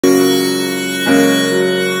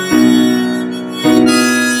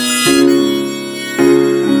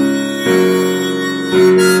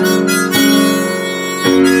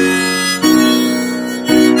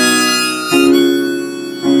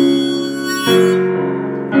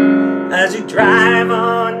As you drive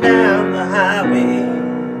on down the highway,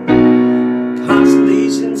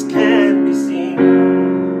 constellations can be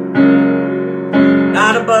seen,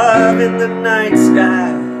 not above in the night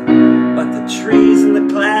sky, but the trees and the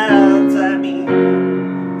clouds, I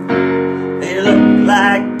mean. They look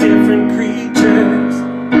like different creatures.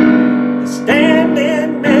 They stand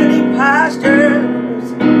in many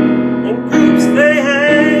postures. In groups they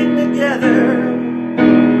hang together.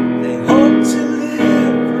 They hope to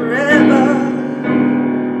live forever.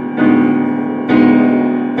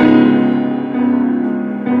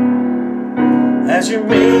 As you're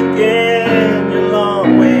making your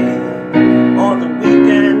long way on the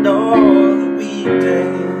weekend or the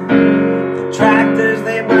weekday, the tractors,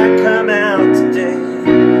 they might come out today,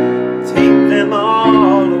 take them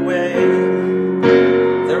all away.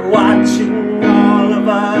 They're watching all of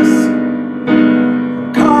us,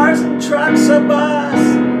 cars and trucks or bus.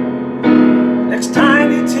 Next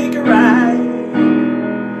time you take a ride,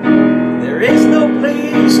 there is no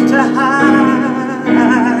place to hide.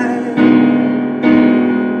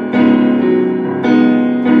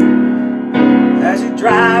 As you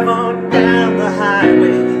drive on down the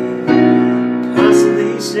highway,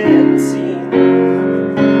 constellations seen,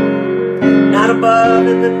 not above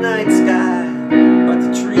in the night sky, but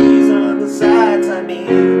the trees on the sides, I mean.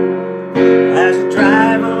 As you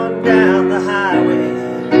drive on down the highway,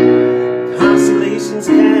 constellations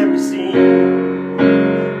can be seen,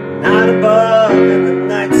 not above in the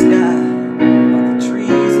night sky, but the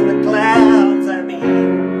trees and the clouds, I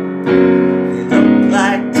mean. They look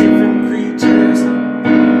like different creatures.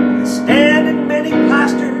 They stand in many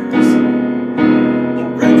postures. In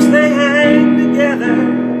groups they hang together.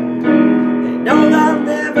 They know they'll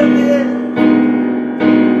never live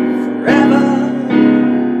forever.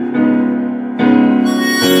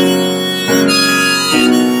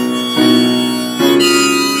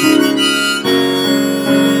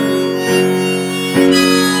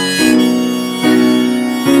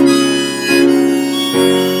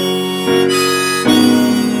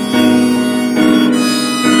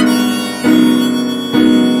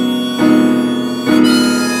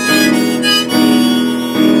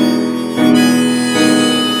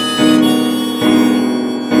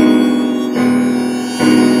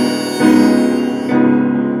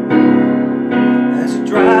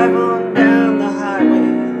 Drive on down the highway,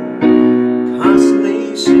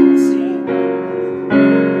 constellations seen,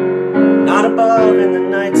 not above in the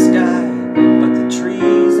night sky, but the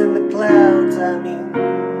trees and the clouds, I mean.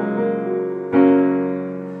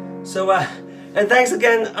 So, and thanks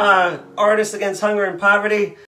again, Artists Against Hunger and Poverty.